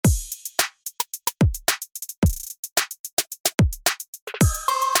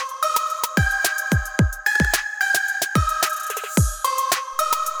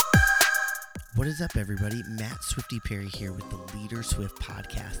is up, everybody? Matt Swifty Perry here with the Leader Swift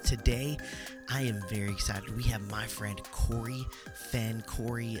podcast. Today, I am very excited. We have my friend Corey Fenn.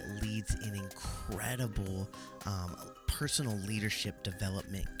 Corey leads an incredible personal leadership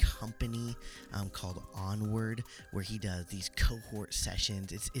development company called Onward, where he does these cohort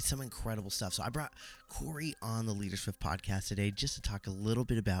sessions. It's some incredible stuff. So I brought Corey on the Leader Swift podcast today just to talk a little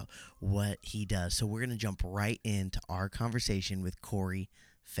bit about what he does. So we're going to jump right into our conversation with Corey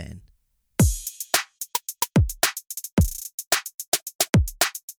Fenn.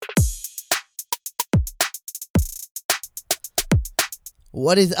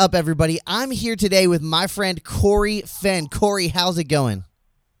 What is up, everybody? I'm here today with my friend Corey Fenn. Corey, how's it going?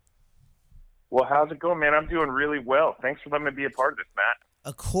 Well, how's it going, man? I'm doing really well. Thanks for letting me be a part of this, Matt.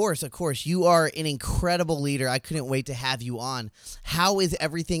 Of course. You are an incredible leader. I couldn't wait to have you on. How is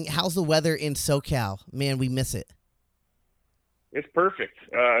everything? How's the weather in SoCal? Man, we miss it. It's perfect.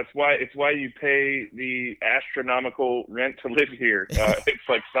 It's why you pay the astronomical rent to live here. It's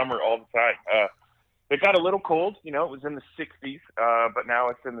like summer all the time. It got a little cold, it was in the 60s, but now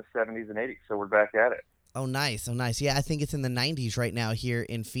it's in the 70s and 80s, so we're back at it. Oh, nice. Yeah, I think it's in the 90s right now here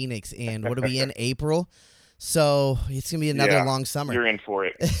in Phoenix, and what are we in, April? So it's going to be another long summer. You're in for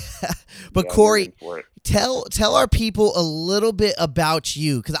it. But yeah, Corey, tell our people a little bit about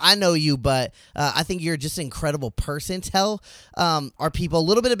you, because I know you, but I think you're just an incredible person. Tell our people a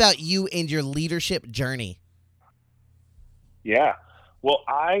little bit about you and your leadership journey. Yeah. Well,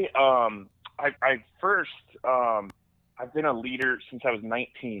 I've been a leader since I was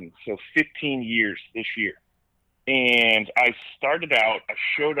 19, so 15 years this year. And I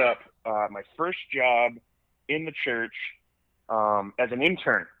showed up my first job in the church as an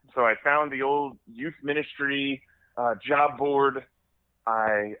intern. So I found the old youth ministry job board.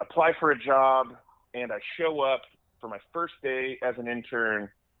 I apply for a job, and I show up for my first day as an intern.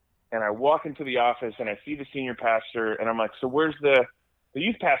 And I walk into the office, and I see the senior pastor, and I'm like, so where's the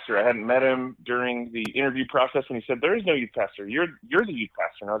youth pastor? I hadn't met him during the interview process, and he said, there is no youth pastor. You're the youth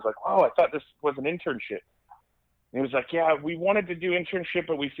pastor. And I was like, oh, I thought this was an internship. And he was like, yeah, we wanted to do internship,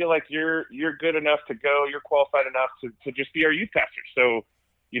 but we feel like you're good enough to go. You're qualified enough to just be our youth pastor. So,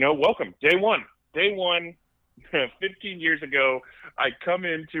 welcome. Day one, 15 years ago, I come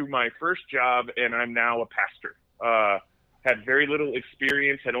into my first job, and I'm now a pastor. Had very little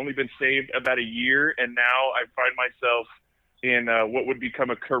experience, had only been saved about a year, and now I find myself in what would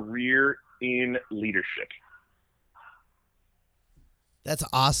become a career in leadership. That's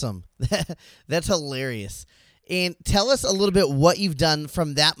awesome. That's hilarious. And tell us a little bit what you've done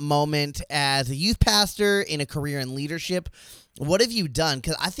from that moment as a youth pastor in a career in leadership. What have you done?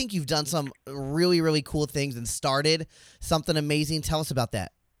 Because I think you've done some really, really cool things and started something amazing. Tell us about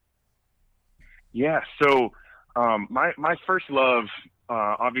that. Yeah, so my first love,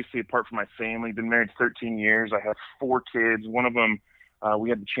 obviously apart from my family, been married 13 years. I have 4 kids. One of them we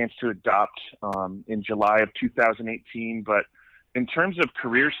had the chance to adopt in July of 2018. But in terms of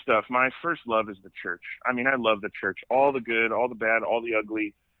career stuff, my first love is the church. I mean, I love the church, all the good, all the bad, all the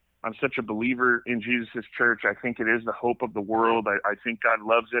ugly. I'm such a believer in Jesus' church. I think it is the hope of the world. I think God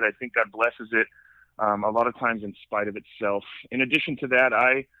loves it. I think God blesses it a lot of times in spite of itself. In addition to that,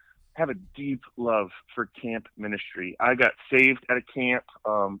 I have a deep love for camp ministry. I got saved at a camp.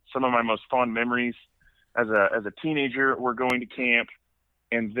 Some of my most fond memories as a teenager were going to camp.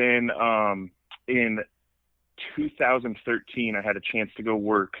 And then in 2013, I had a chance to go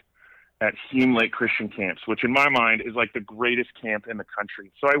work at Hume Lake Christian Camps, which in my mind is like the greatest camp in the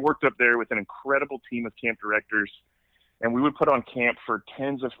country. So I worked up there with an incredible team of camp directors, and we would put on camp for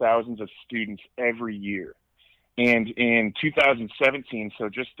tens of thousands of students every year. And in 2017, so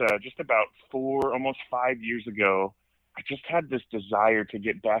just about almost 5 years ago, I just had this desire to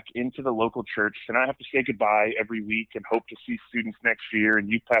get back into the local church, and I have to say goodbye every week and hope to see students next year and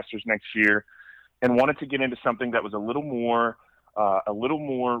youth pastors next year, and wanted to get into something that was a little more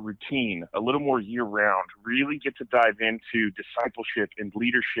routine, a little more year-round, really get to dive into discipleship and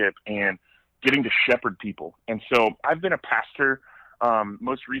leadership and getting to shepherd people. And so I've been a pastor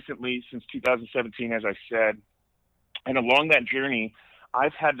most recently since 2017, as I said. And along that journey,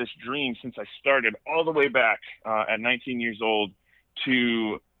 I've had this dream since I started all the way back at 19 years old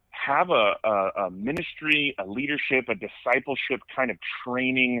to have a ministry, a leadership, a discipleship kind of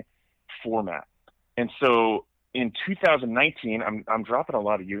training format. And so in 2019, I'm dropping a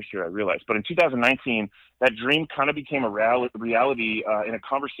lot of years here, I realize, but in 2019, that dream kind of became a reality in a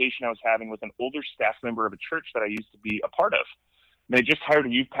conversation I was having with an older staff member of a church that I used to be a part of. And they just hired a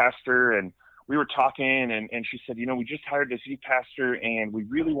youth pastor, and we were talking, and she said, we just hired this youth pastor, and we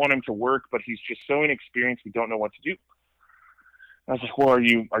really want him to work, but he's just so inexperienced, we don't know what to do. I was like, well, are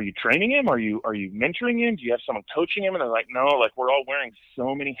you training him? Are you mentoring him? Do you have someone coaching him? And they're like, no, like we're all wearing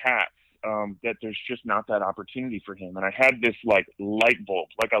so many hats that there's just not that opportunity for him. And I had this like light bulb,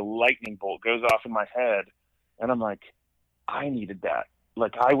 like a lightning bolt goes off in my head. And I'm like, I needed that.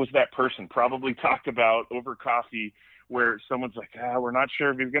 Like I was that person probably talked about over coffee where someone's like, we're not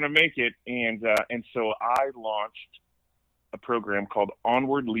sure if he's going to make it. And so I launched a program called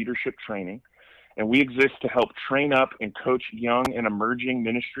Onward Leadership Training. And we exist to help train up and coach young and emerging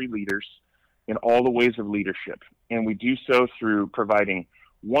ministry leaders in all the ways of leadership. And we do so through providing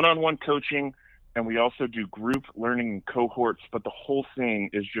one-on-one coaching, and we also do group learning and cohorts, but the whole thing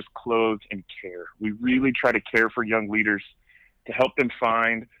is just clothed in care. We really try to care for young leaders to help them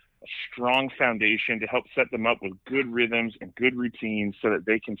find a strong foundation, to help set them up with good rhythms and good routines so that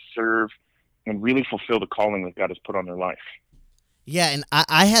they can serve and really fulfill the calling that God has put on their life. Yeah, and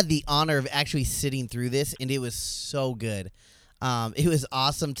I had the honor of actually sitting through this, and it was so good. It was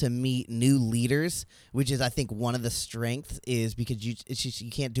awesome to meet new leaders, which is, I think, one of the strengths is because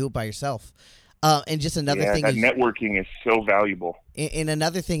you can't do it by yourself. And just another thing that is networking is so valuable. And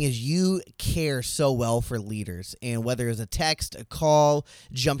another thing is you care so well for leaders, and whether it's a text, a call,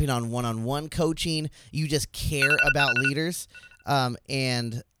 jumping on one-on-one coaching, you just care about leaders,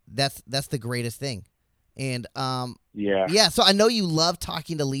 and that's the greatest thing. And so I know you love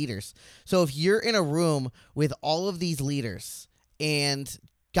talking to leaders. So if you're in a room with all of these leaders and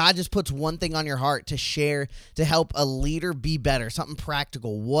God just puts one thing on your heart to share to help a leader be better, something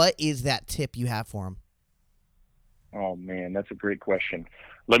practical, what is that tip you have for them? Oh man, that's a great question.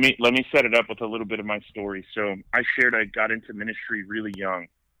 Let me set it up with a little bit of my story. So I shared I got into ministry really young,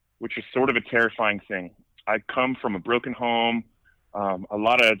 which is sort of a terrifying thing. I come from a broken home. A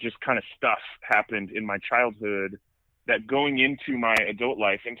lot of just kind of stuff happened in my childhood that going into my adult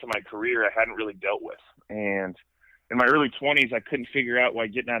life, into my career, I hadn't really dealt with. And in my early 20s, I couldn't figure out why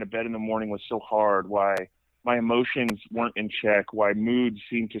getting out of bed in the morning was so hard, why my emotions weren't in check, why moods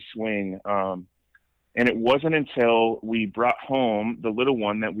seemed to swing. And it wasn't until we brought home the little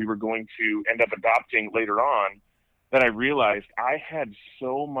one that we were going to end up adopting later on that I realized I had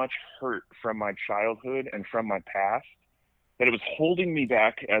so much hurt from my childhood and from my past that it was holding me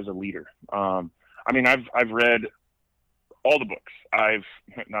back as a leader. I mean, I've read all the books.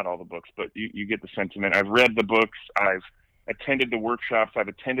 Not all the books, but you get the sentiment. I've read the books. I've attended the workshops. I've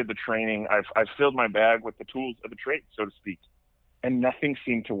attended the training. I've filled my bag with the tools of the trade, so to speak, and nothing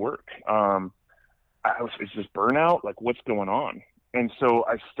seemed to work. Is this burnout? Like, what's going on? And so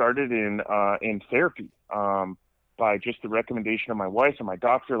I started in therapy by just the recommendation of my wife and my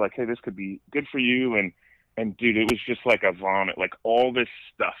doctor. Like, hey, this could be good for you. And dude, it was just like a vomit. Like all this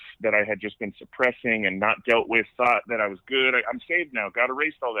stuff that I had just been suppressing and not dealt with, thought that I was good. I'm saved now. God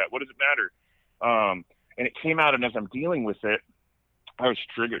erased all that. What does it matter? And it came out, and as I'm dealing with it, I was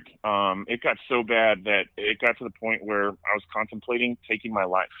triggered. It got so bad that it got to the point where I was contemplating taking my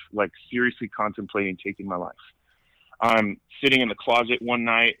life, like seriously contemplating taking my life. I'm sitting in the closet one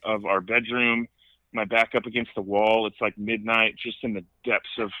night of our bedroom, my back up against the wall. It's like midnight, just in the depths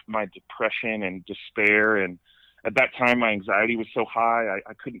of my depression and despair. And at that time, my anxiety was so high,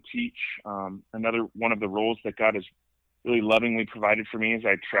 I couldn't teach. Another one of the roles that God has really lovingly provided for me is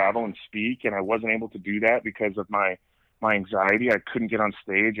I travel and speak, and I wasn't able to do that because of my anxiety. I couldn't get on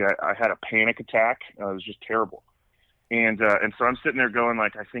stage. I had a panic attack. It was just terrible. And so I'm sitting there going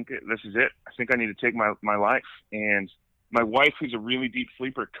like, I think this is it. I think I need to take my life. And my wife, who's a really deep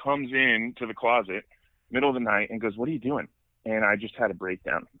sleeper, comes in to the closet middle of the night and goes, what are you doing? And I just had a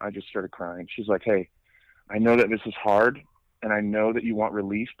breakdown. I just started crying. She's like, hey, I know that this is hard and I know that you want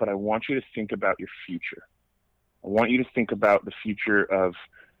relief, but I want you to think about your future. I want you to think about the future of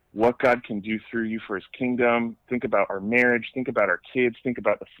what God can do through you for his kingdom. Think about our marriage. Think about our kids. Think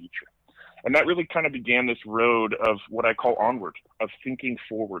about the future. And that really kind of began this road of what I call onward, of thinking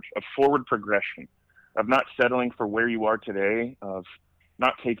forward, of forward progression, of not settling for where you are today, of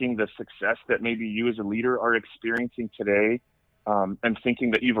not taking the success that maybe you as a leader are experiencing today and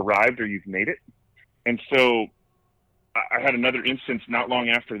thinking that you've arrived or you've made it. And so I had another instance not long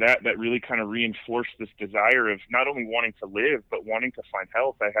after that really kind of reinforced this desire of not only wanting to live, but wanting to find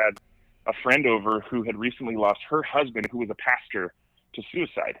health. I had a friend over who had recently lost her husband, who was a pastor, to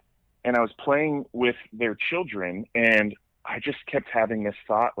suicide. And I was playing with their children, and I just kept having this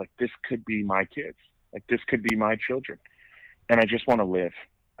thought, like, this could be my kids. Like, this could be my children. And I just want to live.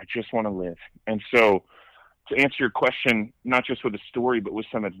 I just want to live. And so to answer your question, not just with a story, but with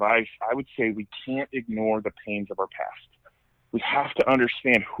some advice, I would say we can't ignore the pains of our past. We have to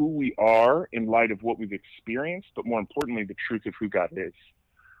understand who we are in light of what we've experienced, but more importantly, the truth of who God is.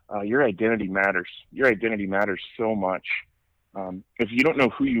 Your identity matters. Your identity matters so much. If you don't know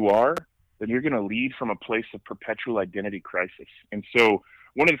who you are, then you're going to lead from a place of perpetual identity crisis. And so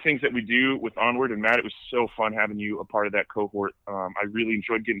one of the things that we do with Onward, and Matt, it was so fun having you a part of that cohort. I really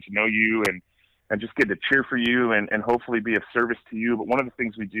enjoyed getting to know you and just get to cheer for you and hopefully be of service to you. But one of the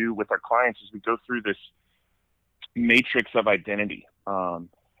things we do with our clients is we go through this matrix of identity. And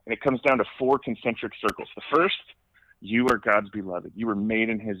it comes down to 4 concentric circles. The first, you are God's beloved. You were made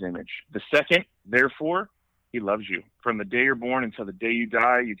in his image. The second, therefore, he loves you. From the day you're born until the day you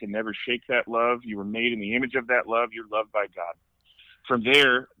die, you can never shake that love. You were made in the image of that love. You're loved by God. From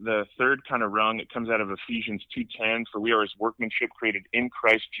there, the third kind of rung, it comes out of Ephesians 2:10, for we are his workmanship created in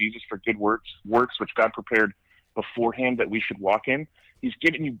Christ Jesus for good works which God prepared beforehand that we should walk in. He's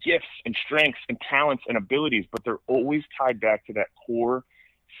given you gifts and strengths and talents and abilities, but they're always tied back to that core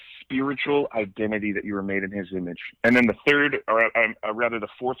spiritual identity that you were made in his image. And then the third, or rather the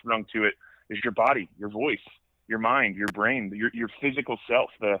fourth rung to it, is your body, your voice, your mind, your brain, your physical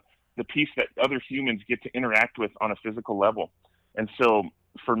self, the piece that other humans get to interact with on a physical level. And so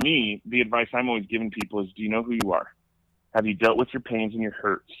for me, the advice I'm always giving people is, do you know who you are? Have you dealt with your pains and your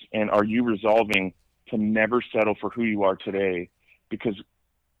hurts? And are you resolving to never settle for who you are today? Because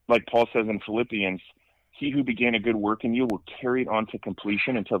like Paul says in Philippians, he who began a good work in you will carry it on to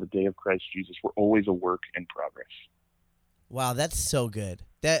completion until the day of Christ Jesus. We're always a work in progress. Wow, that's so good.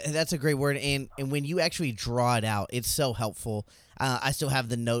 That's a great word, and when you actually draw it out, it's so helpful. I still have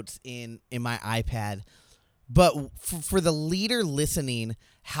the notes in my iPad. But for the leader listening,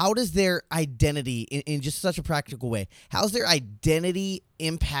 how does their identity, in just such a practical way, how does their identity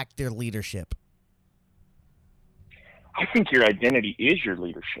impact their leadership? I think your identity is your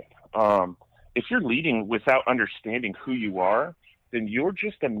leadership. If you're leading without understanding who you are, then you're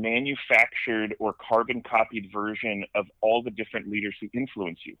just a manufactured or carbon copied version of all the different leaders who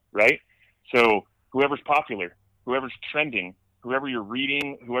influence you, right? So whoever's popular, whoever's trending, whoever you're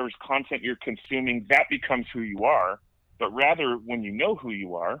reading, whoever's content you're consuming, that becomes who you are. But rather, when you know who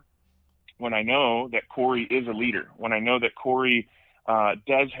you are, when I know that Corey is a leader, when I know that Corey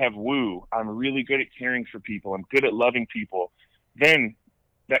does have woo, I'm really good at caring for people, I'm good at loving people, then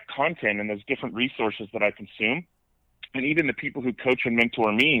that content and those different resources that I consume, and even the people who coach and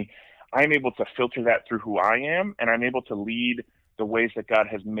mentor me, I'm able to filter that through who I am, and I'm able to lead the ways that God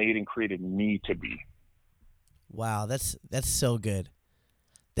has made and created me to be. Wow, that's so good.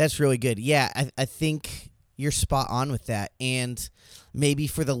 That's really good. Yeah, I think you're spot on with that. And maybe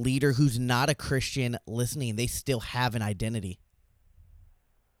for the leader who's not a Christian listening, they still have an identity.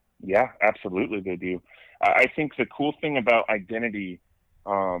 Yeah, absolutely they do. I think the cool thing about identity,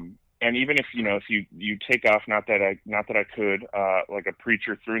 and even if you take off, not that I could like a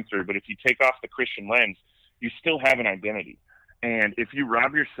preacher through and through, but if you take off the Christian lens, you still have an identity. And if you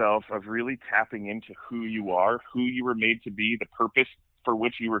rob yourself of really tapping into who you are, who you were made to be, the purpose for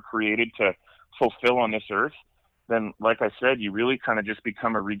which you were created to fulfill on this earth, then like I said, you really kind of just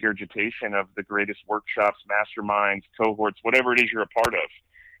become a regurgitation of the greatest workshops, masterminds, cohorts, whatever it is you're a part of.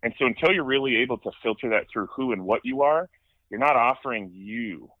 And so until you're really able to filter that through who and what you are, you're not offering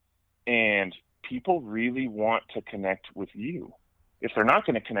you. And people really want to connect with you. If they're not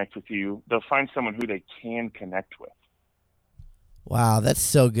going to connect with you, they'll find someone who they can connect with. Wow, that's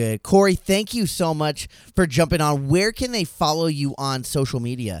so good. Corey, thank you so much for jumping on. Where can they follow you on social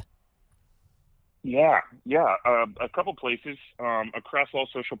media? Yeah. A couple places across all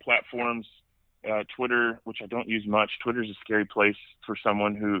social platforms. Twitter, which I don't use much. Twitter's a scary place for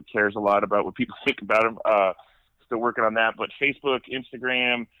someone who cares a lot about what people think about him. Still working on that. But Facebook,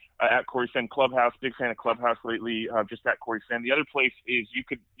 Instagram, at Corey Fenn. Clubhouse, big fan of Clubhouse lately, just at Corey Fenn. The other place is you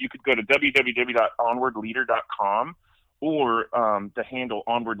could go to www.onwardleader.com or the handle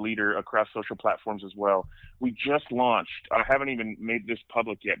Onward Leader across social platforms as well. We just launched, I haven't even made this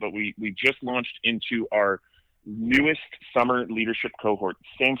public yet, but we just launched into our newest summer leadership cohort.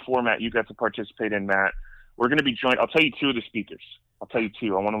 Same format you got to participate in, Matt. We're going to be joined. I'll tell you two of the speakers. I'll tell you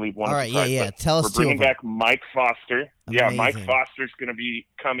two. I want to leave one. All right, yeah. Tell us two. We're bringing back Mike Foster. Amazing. Yeah, Mike Foster's going to be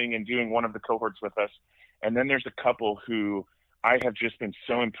coming and doing one of the cohorts with us. And then there's a couple who I have just been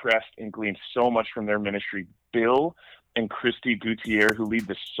so impressed and gleaned so much from their ministry. Bill and Christy Gutierrez, who lead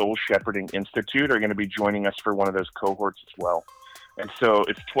the Soul Shepherding Institute, are going to be joining us for one of those cohorts as well. And so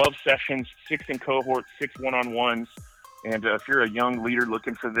it's 12 sessions, 6 in cohorts, 6 one-on-ones. And if you're a young leader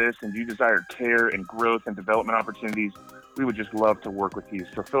looking for this and you desire care and growth and development opportunities, we would just love to work with you.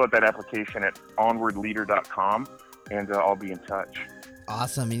 So fill out that application at onwardleader.com, and I'll be in touch.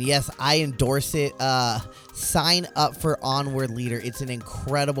 Awesome. And yes, I endorse it. Sign up for Onward Leader. It's an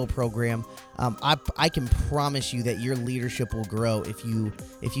incredible program. I can promise you that your leadership will grow if you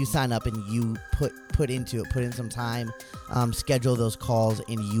sign up and you put into it, put in some time, schedule those calls,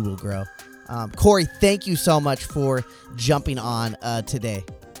 and you will grow. Corey, thank you so much for jumping on today.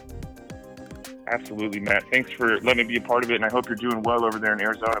 Absolutely, Matt. Thanks for letting me be a part of it, and I hope you're doing well over there in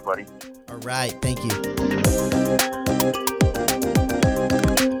Arizona, buddy. All right. Thank you.